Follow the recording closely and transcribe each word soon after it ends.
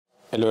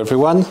Hello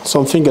everyone,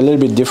 something a little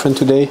bit different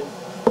today.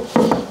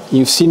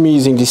 You've seen me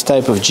using this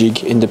type of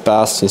jig in the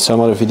past in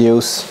some other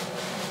videos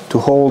to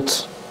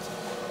hold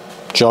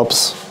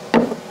jobs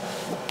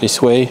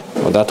this way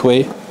or that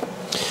way.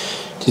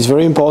 It is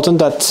very important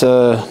that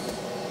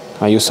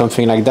I use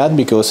something like that,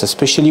 because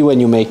especially when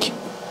you make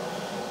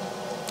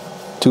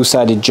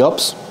two-sided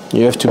jobs,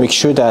 you have to make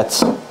sure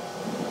that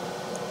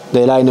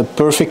they line up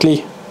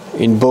perfectly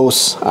in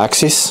both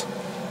axes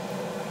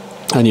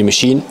on your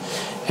machine,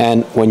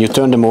 and when you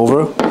turn them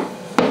over,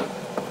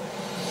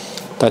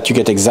 that you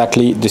get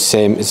exactly the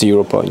same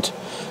 0 point.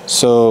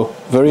 So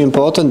very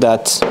important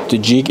that the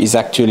jig is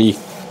actually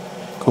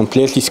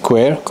completely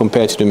square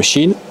compared to the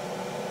machine,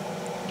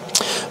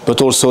 but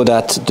also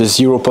that the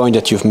 0 point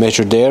that you've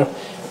measured there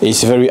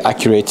is very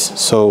accurate,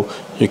 so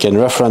you can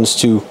reference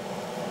to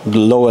the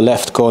lower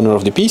left corner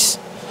of the piece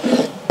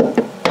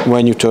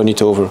when you turn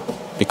it over.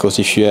 Because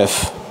if you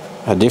have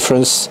a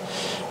difference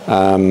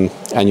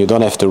and you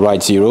don't have the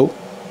right zero,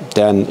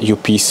 then your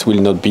piece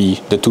will not be,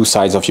 the two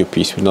sides of your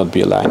piece will not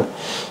be aligned.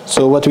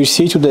 So what we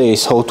see today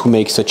is how to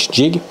make such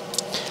jig,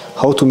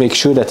 how to make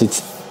sure that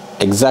it's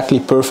exactly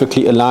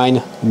perfectly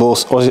aligned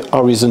both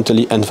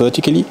horizontally and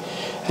vertically,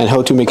 and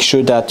how to make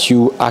sure that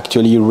you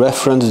actually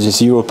reference the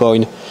 0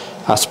 point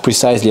as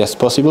precisely as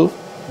possible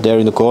there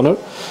in the corner.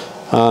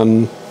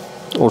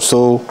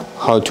 Also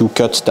how to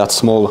cut that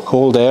small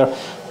hole there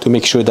to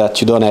make sure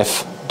that you don't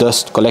have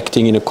dust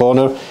collecting in a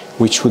corner,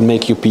 which would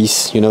make your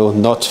piece,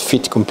 not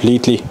fit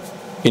completely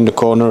in the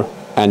corner,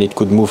 and it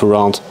could move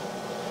around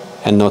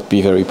and not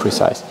be very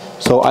precise.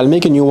 So I'll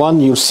make a new one.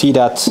 You'll see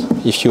that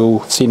if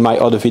you've seen my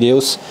other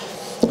videos.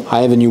 I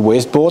have a new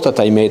wasteboard that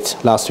I made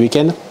last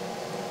weekend,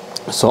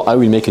 so I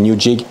will make a new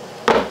jig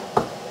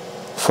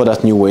for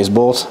that new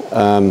wasteboard,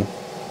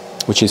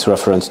 which is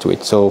referenced to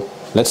it. So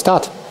let's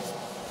start.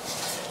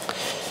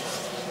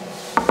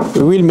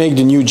 We will make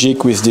the new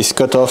jig with this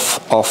cutoff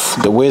of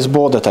the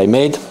wasteboard that I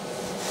made,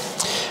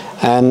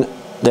 and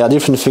there are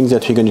different things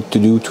that we're going to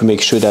do to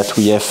make sure that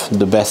we have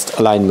the best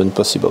alignment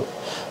possible.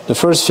 The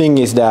first thing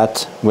is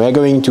that we're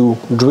going to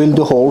drill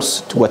the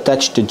holes to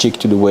attach the jig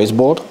to the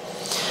wasteboard.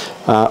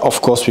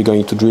 Of course, we're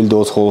going to drill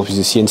those holes with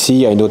the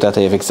CNC. I know that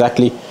I have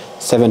exactly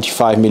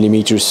 75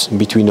 millimeters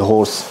between the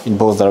holes in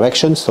both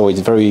directions, so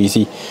it's very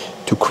easy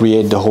to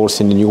create the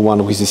holes in the new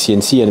one with the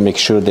CNC and make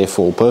sure they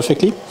fall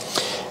perfectly.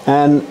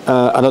 And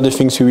another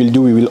things we will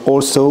do, we will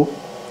also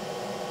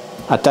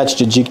attach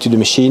the jig to the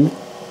machine.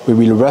 We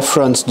will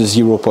reference the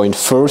 0 point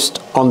first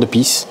on the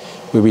piece.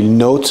 We will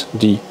note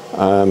the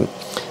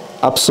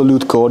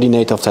absolute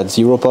coordinate of that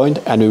 0 point,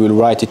 and we will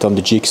write it on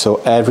the jig.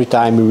 So every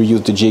time we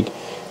reuse the jig,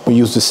 we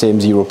use the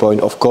same 0 point.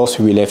 Of course,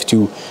 we will have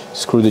to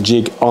screw the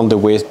jig on the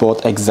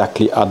wasteboard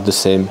exactly at the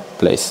same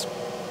place.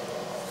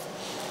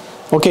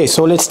 Okay,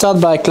 so let's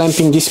start by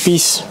clamping this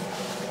piece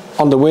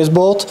on the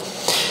wasteboard.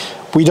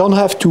 We don't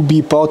have to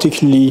be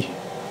particularly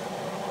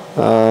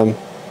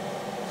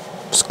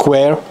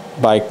square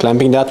by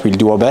clamping that. We'll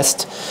do our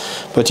best,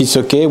 but it's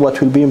okay.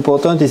 What will be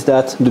important is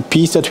that the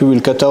piece that we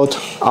will cut out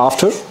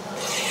after,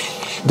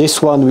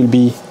 this one will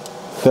be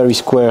very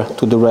square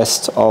to the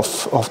rest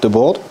of the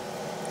board.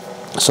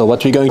 So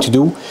what we're going to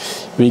do,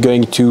 we're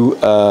going to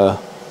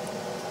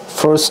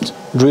first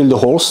drill the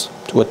holes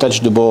to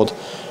attach the board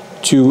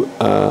to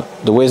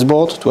the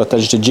wasteboard, to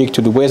attach the jig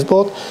to the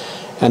wasteboard,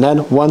 and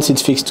then once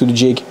it's fixed to the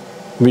jig,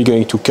 we're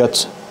going to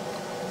cut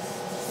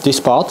this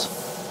part,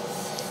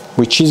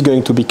 which is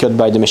going to be cut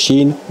by the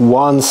machine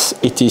once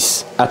it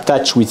is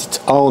attached with its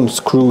own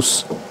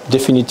screws,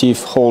 definitive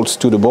holes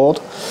to the board.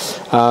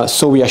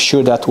 So we are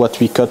sure that what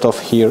we cut off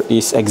here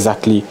is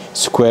exactly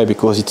square,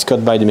 because it's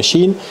cut by the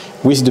machine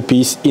with the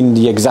piece in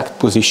the exact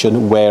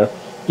position where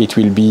it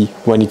will be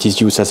when it is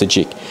used as a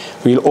jig.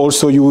 We'll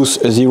also use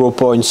a 0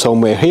 point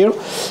somewhere here,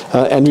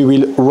 and we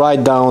will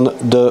write down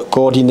the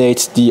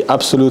coordinates, the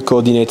absolute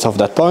coordinates of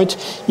that point.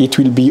 It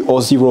will be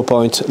our 0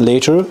 point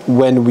later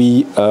when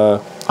we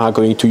are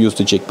going to use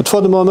the jig. But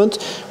for the moment,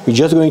 we're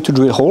just going to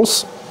drill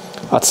holes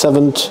at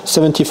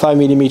 75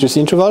 millimeters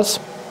intervals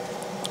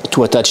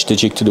to attach the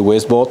jig to the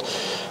wasteboard.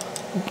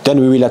 Then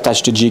we will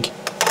attach the jig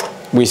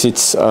with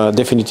its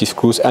definitive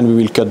screws, and we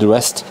will cut the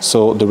rest,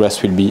 so the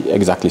rest will be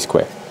exactly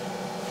square.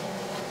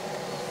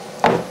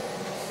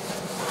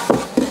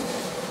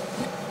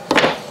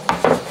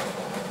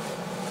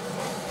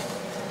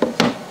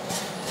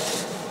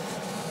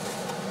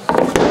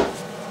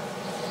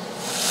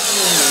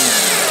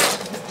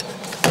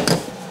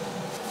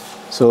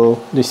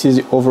 So this is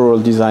the overall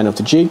design of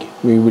the jig.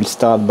 We will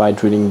start by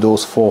drilling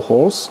those 4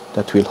 holes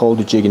that will hold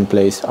the jig in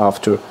place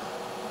after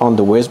on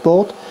the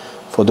wasteboard.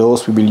 For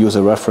those, we will use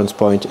a reference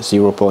point,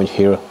 0 point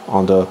here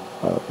on the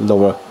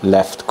lower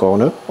left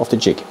corner of the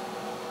jig.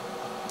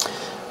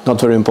 Not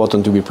very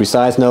important to be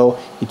precise now.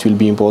 It will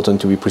be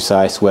important to be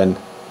precise when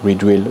we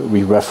drill,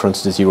 we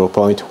reference the 0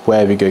 point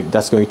where we go.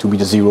 That's going to be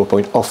the 0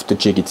 point of the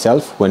jig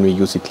itself when we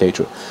use it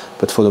later.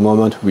 But for the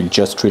moment, we'll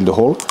just drill the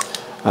hole.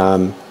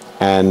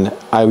 And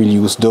I will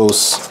use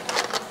those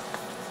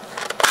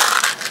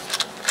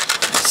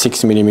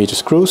 6mm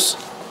screws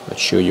Not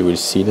sure you will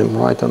see them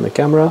right on the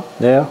camera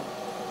there.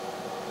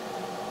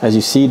 As you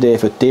see, they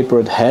have a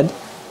tapered head.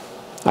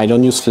 I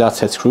don't use flat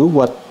head screw.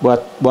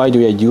 Why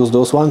do I use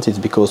those ones? It's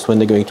because when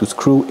they're going to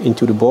screw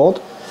into the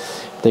board,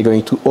 they're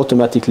going to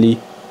automatically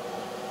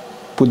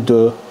put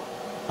the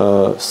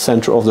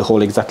center of the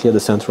hole exactly at the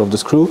center of the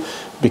screw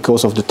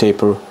because of the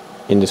taper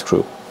in the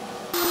screw.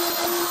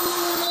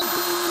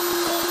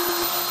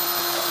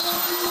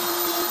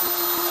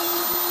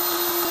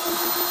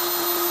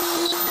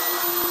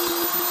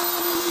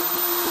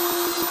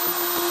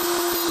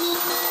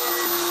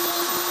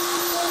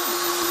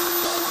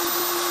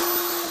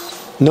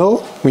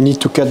 Now we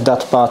need to cut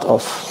that part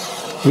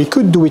off. We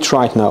could do it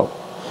right now,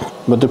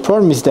 but the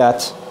problem is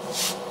that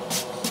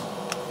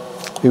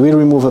we will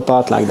remove a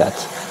part like that.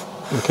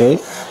 Okay,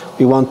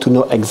 we want to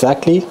know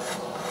exactly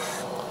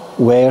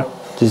where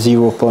the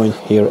 0 point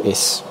here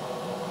is.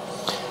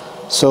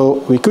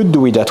 So we could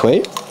do it that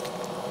way,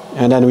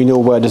 and then we know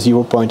where the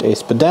 0 point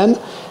is. But then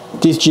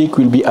this jig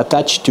will be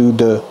attached to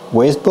the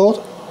wasteboard,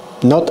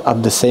 not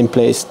at the same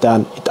place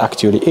than it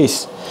actually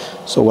is.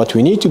 So what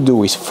we need to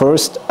do is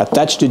first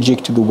attach the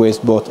jig to the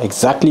wasteboard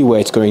exactly where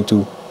it's going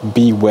to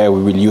be, where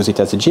we will use it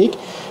as a jig,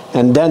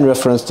 and then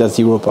reference that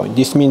 0 point.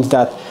 This means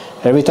that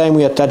every time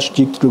we attach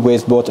jig to the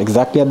wasteboard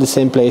exactly at the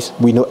same place,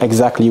 we know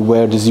exactly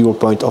where the 0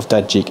 point of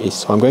that jig is.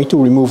 So I'm going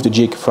to remove the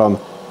jig from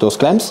those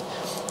clamps,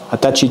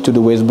 attach it to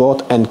the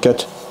wasteboard, and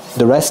cut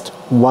the rest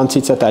once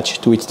it's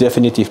attached to its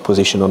definitive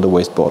position on the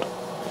wasteboard.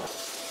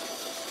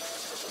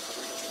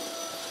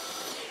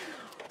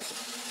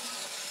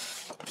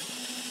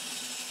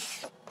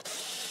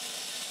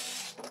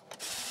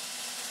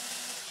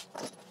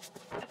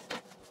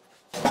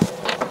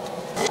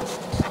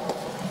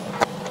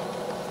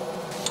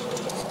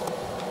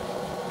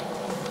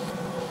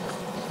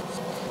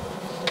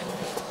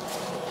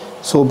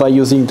 So by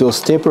using those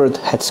tapered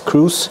head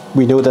screws,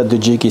 we know that the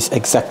jig is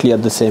exactly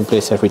at the same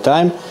place every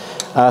time,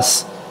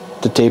 as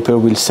the taper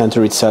will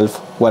center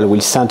itself, well,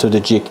 will center the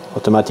jig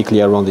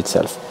automatically around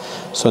itself.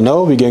 So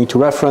now we're going to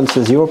reference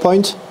the 0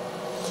 point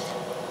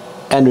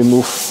and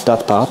remove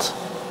that part.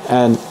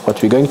 And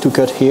what we're going to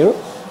cut here,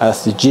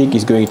 as the jig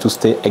is going to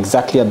stay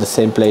exactly at the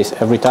same place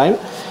every time,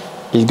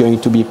 is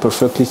going to be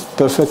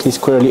perfectly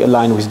squarely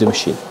aligned with the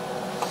machine.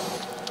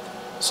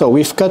 So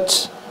we've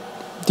cut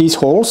these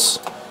holes,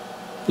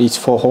 these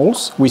 4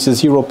 holes, with a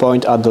 0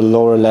 point at the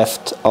lower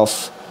left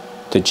of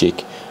the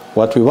jig.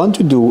 What we want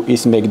to do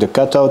is make the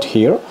cutout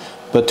here,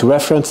 but to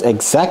reference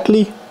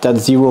exactly that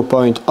 0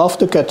 point of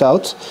the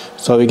cutout.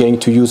 So we're going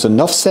to use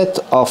an offset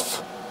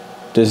of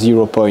the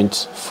 0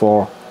 point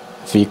for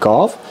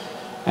V-carve,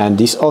 and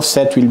this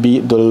offset will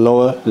be the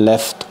lower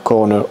left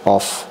corner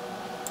of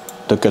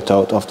the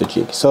cutout of the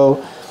jig.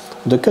 So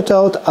the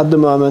cutout at the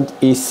moment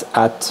is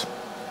at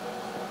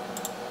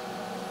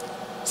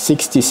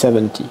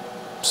 60-70.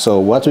 So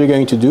what we're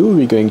going to do,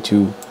 we're going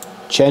to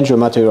change the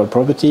material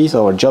properties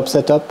or job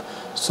setup.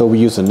 So we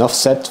use an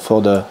offset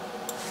for the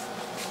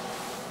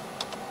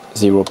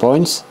 0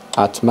 points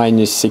at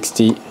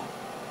 -60,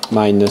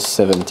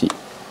 -70.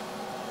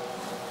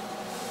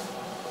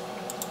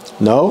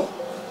 Now,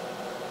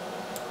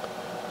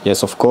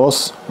 yes, of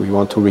course, we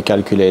want to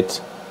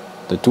recalculate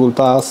the tool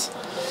path.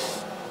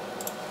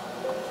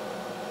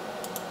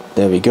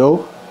 There we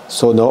go.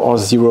 So now our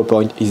 0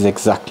 point is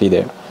exactly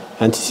there.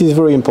 And this is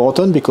very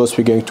important because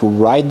we're going to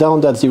write down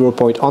that 0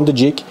 point on the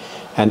jig,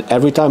 and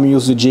every time we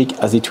use the jig,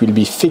 as it will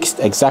be fixed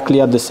exactly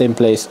at the same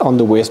place on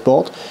the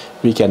wasteboard,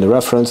 we can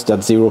reference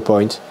that 0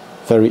 point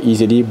very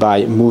easily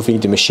by moving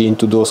the machine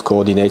to those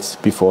coordinates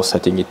before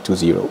setting it to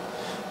 0.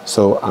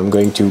 So I'm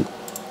going to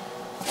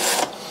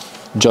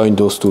join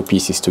those two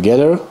pieces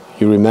together.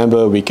 You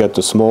remember we cut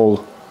a small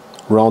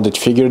rounded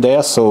figure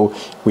there, so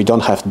we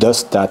don't have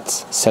dust that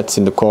sets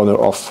in the corner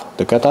of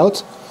the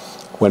cutout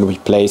when we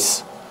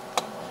place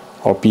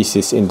our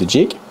pieces in the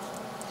jig.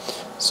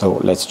 So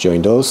let's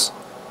join those.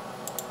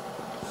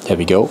 There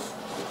we go.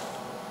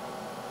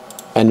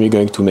 And we're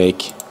going to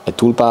make a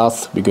tool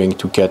path. We're going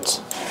to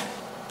cut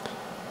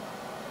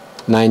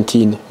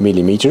 19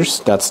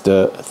 millimeters. That's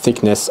the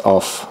thickness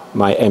of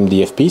my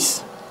MDF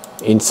piece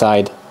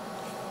inside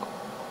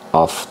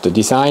of the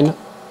design.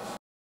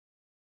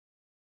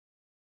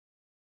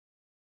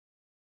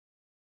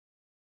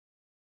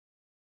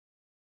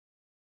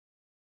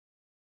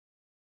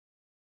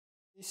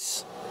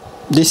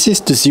 This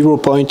is the 0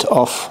 point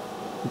of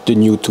the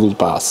new tool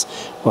path.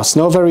 What's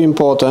now very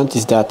important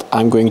is that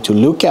I'm going to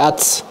look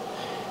at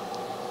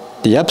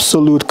the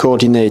absolute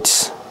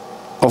coordinates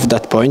of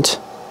that point.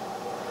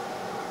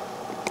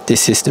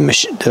 This is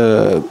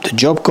the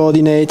job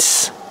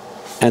coordinates,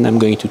 and I'm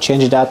going to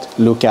change that,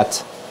 look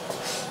at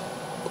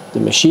the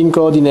machine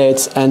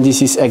coordinates, and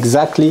this is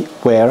exactly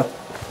where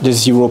the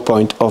 0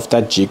 point of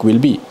that jig will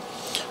be.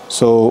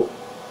 So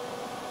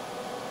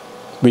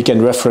we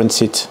can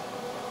reference it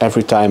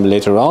every time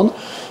later on,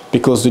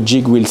 because the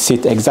jig will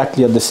sit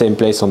exactly at the same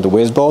place on the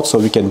wasteboard, so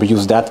we can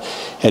reuse that,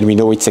 and we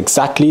know it's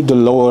exactly the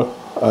lower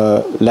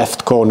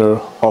left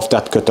corner of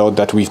that cutout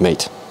that we've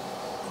made.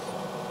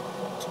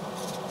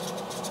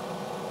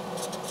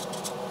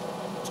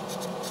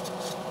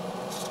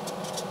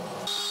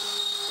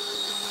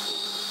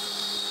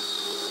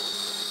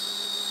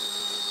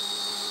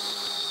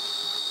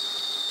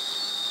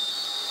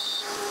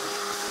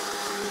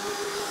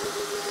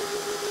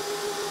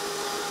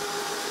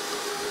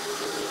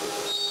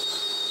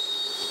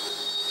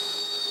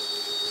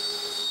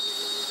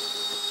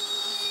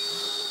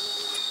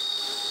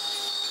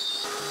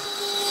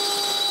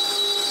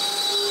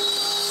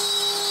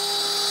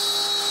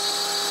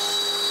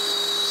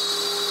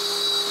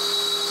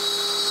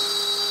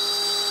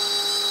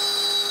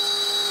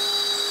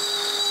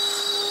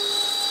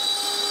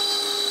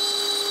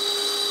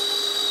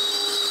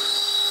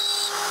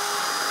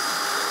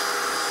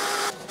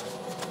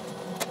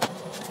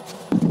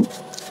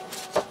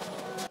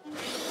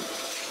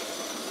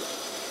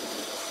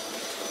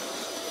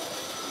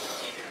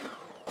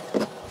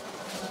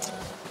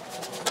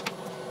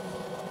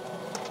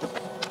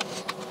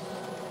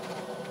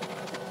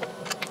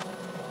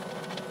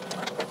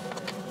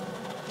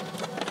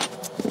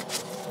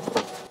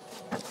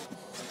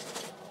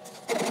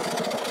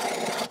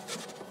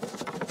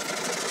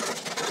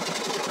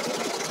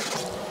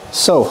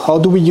 So how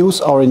do we use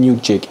our new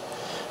jig?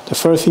 The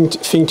first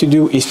thing to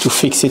do is to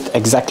fix it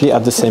exactly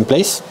at the same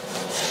place.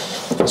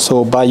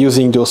 So by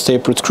using those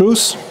tapered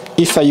screws,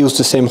 if I use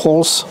the same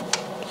holes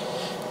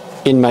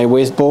in my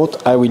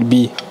wasteboard, I will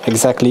be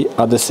exactly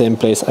at the same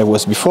place I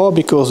was before,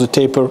 because the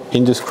taper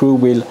in the screw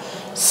will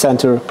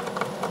center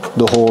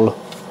the hole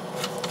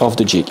of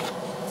the jig.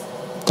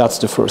 That's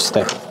the first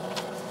step.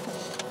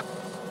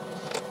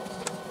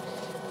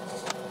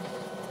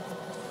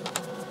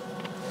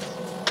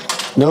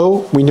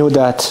 Now we know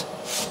that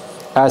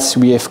as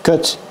we have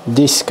cut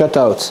this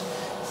cutout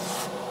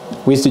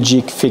with the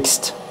jig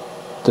fixed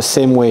the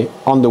same way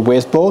on the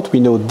wasteboard, we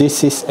know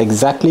this is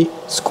exactly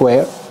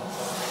square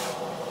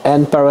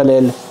and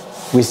parallel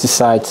with the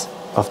sides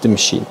of the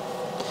machine.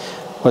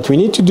 What we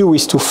need to do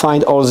is to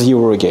find our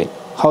zero again.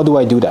 How do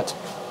I do that?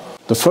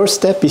 The first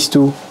step is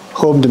to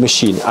home the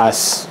machine,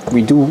 as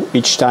we do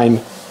each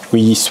time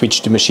we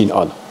switch the machine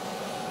on.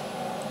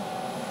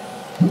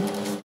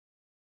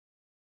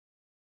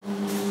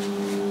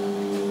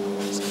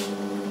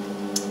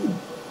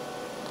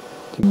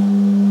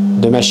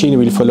 The machine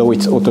will follow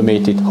its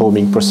automated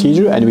homing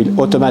procedure and will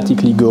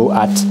automatically go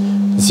at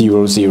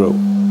 0, 0.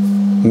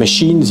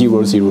 Machine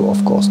 0, 0,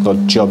 of course,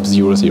 not job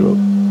 0, 0.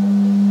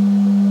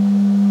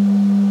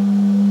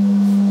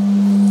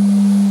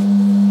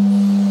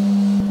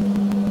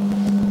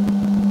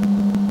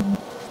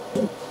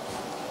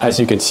 As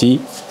you can see,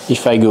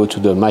 if I go to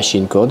the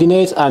machine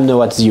coordinates, I'm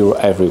now at 0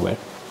 everywhere.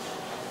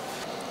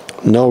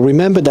 Now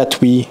remember that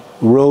we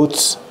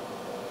wrote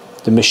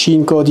the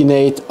machine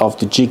coordinate of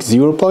the jig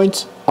 0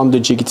 point on the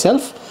jig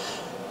itself.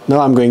 Now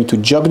I'm going to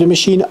jog the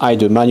machine,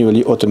 either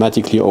manually,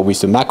 automatically, or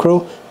with the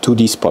macro, to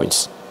these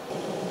points.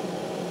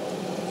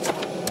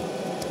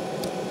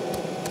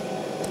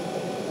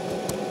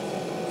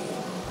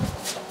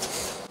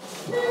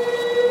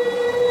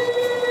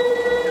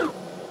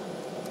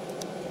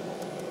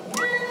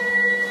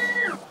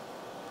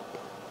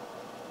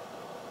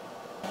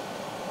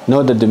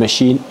 Now that the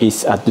machine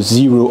is at the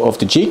 0 of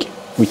the jig,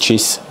 which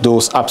is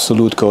those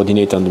absolute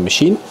coordinates on the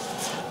machine,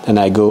 then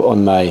I go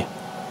on my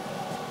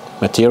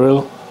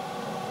material,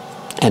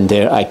 and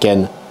there I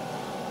can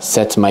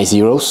set my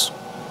zeros.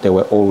 They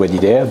were already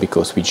there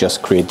because we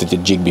just created the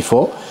jig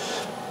before,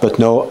 but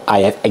now I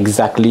have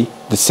exactly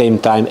the same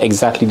time,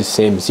 exactly the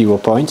same 0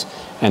 point,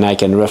 and I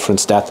can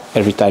reference that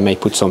every time I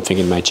put something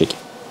in my jig.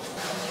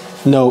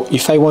 Now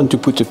if I want to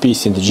put a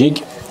piece in the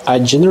jig, I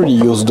generally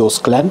use those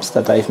clamps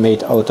that I've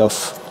made out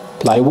of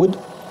plywood.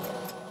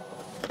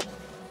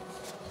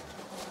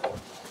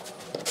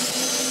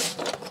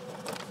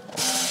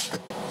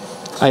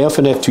 I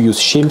often have to use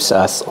shims,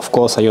 as of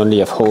course I only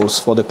have holes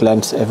for the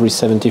clamps every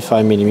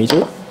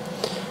 75mm,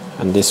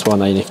 and this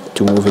one I need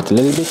to move it a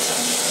little bit.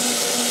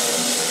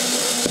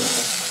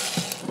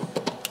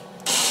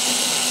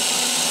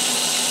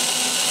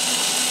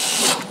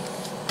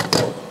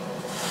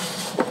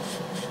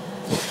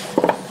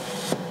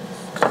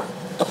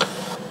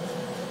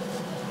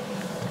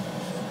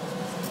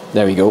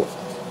 There we go.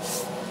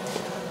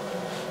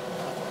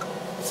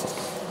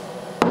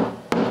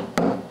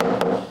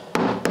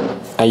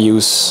 I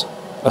use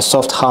a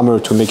soft hammer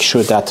to make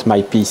sure that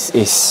my piece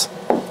is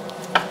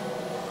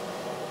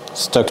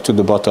stuck to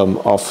the bottom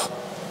of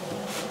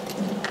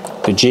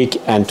the jig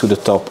and to the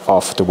top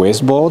of the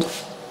wasteboard.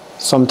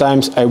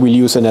 Sometimes I will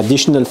use an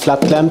additional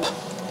flat clamp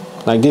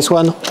like this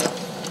one,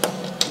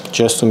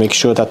 just to make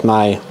sure that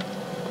my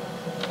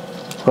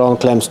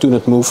round clamps do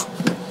not move,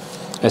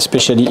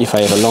 especially if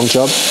I have a long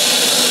job.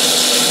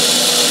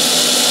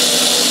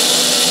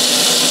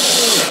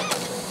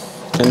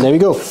 And there we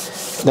go.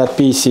 That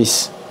piece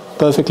is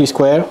perfectly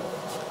square.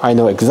 I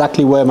know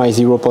exactly where my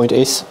 0 point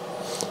is,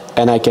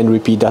 and I can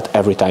repeat that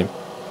every time.